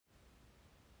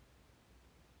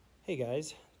Hey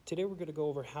guys, today we're going to go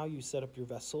over how you set up your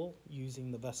vessel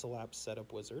using the Vessel App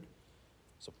Setup Wizard.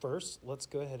 So first, let's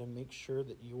go ahead and make sure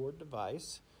that your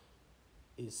device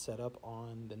is set up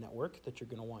on the network that you're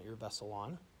going to want your vessel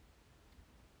on.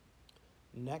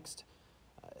 Next,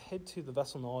 head to the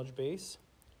Vessel Knowledge Base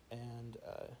and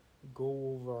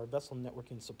go over our Vessel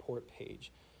Networking Support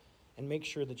page and make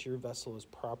sure that your vessel is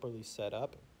properly set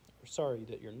up,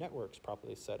 that your network's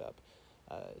properly set up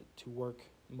to work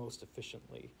most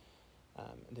efficiently.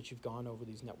 And that you've gone over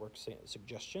these network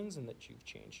suggestions and that you've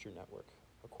changed your network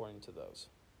according to those.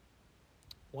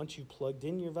 Once you've plugged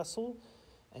in your vessel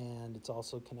and it's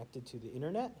also connected to the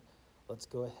internet, let's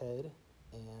go ahead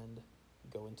and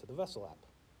go into the Vessel app.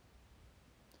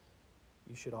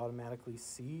 You should automatically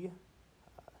see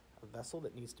a vessel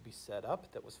that needs to be set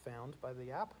up that was found by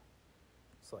the app.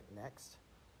 Select Next.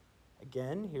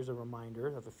 Again, here's a reminder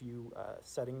of a few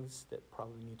settings that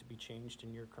probably need to be changed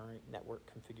in your current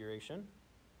network configuration.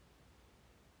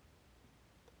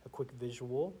 A quick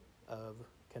visual of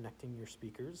connecting your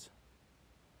speakers.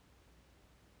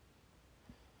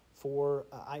 For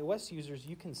iOS users,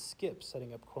 you can skip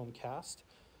setting up Chromecast,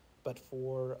 but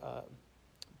for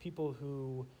people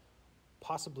who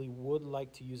possibly would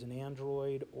like to use an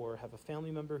Android or have a family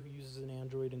member who uses an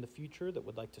Android in the future that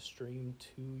would like to stream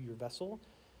to your vessel,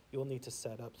 you'll need to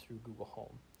set up through Google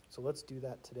Home. So let's do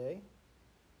that today.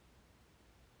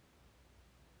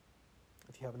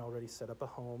 If you haven't already set up a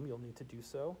home, you'll need to do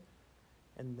so.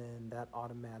 And then that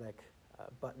automatic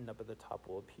button up at the top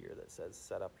will appear that says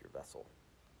Set Up Your Vessel.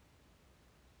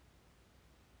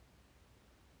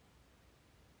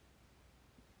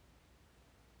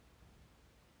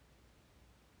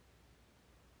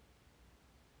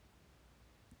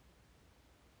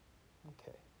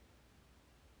 Okay.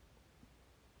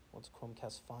 Once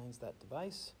Chromecast finds that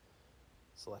device,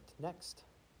 select Next.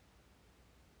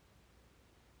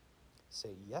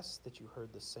 Say yes that you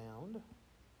heard the sound,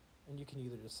 and you can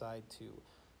either decide to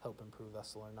help improve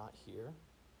vessel or not here.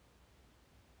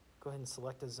 Go ahead and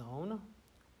select a zone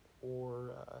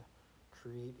or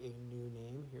create a new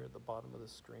name here at the bottom of the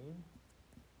screen.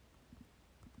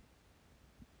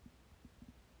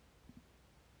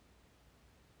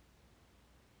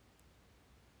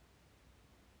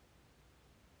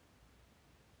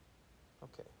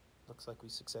 Okay, looks like we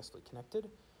successfully connected.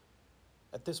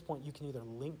 At this point, you can either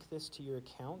link this to your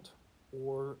account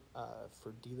or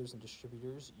for dealers and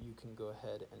distributors, you can go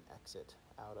ahead and exit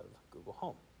out of Google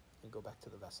Home and go back to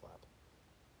the Vessel app.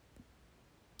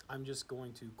 I'm just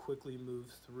going to quickly move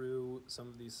through some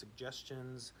of these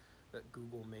suggestions that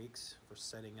Google makes for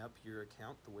setting up your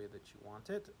account the way that you want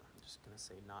it. I'm just going to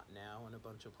say not now in a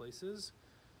bunch of places.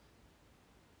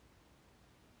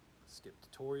 Skip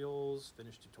tutorials,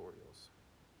 finish tutorials.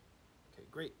 Okay,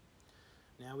 great.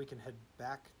 Now we can head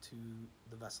back to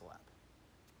the Vessel app.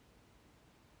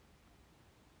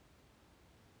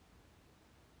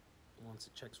 Once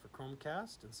it checks for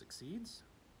Chromecast and succeeds,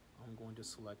 I'm going to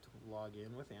select Log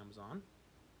In with Amazon.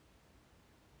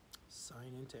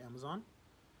 Sign into Amazon.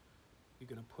 You're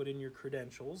going to put in your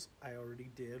credentials. I already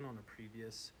did on a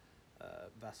previous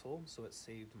vessel, so it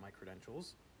saved my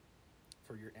credentials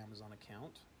for your Amazon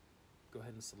account. Go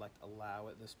ahead and select Allow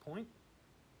at this point.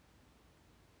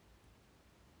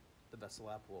 The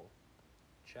Vessel app will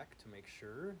check to make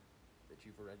sure that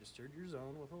you've registered your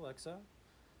zone with Alexa.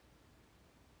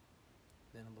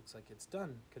 Then it looks like it's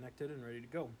done, connected and ready to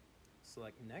go.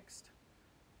 Select Next,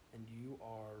 and you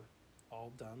are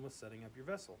all done with setting up your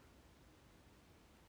vessel.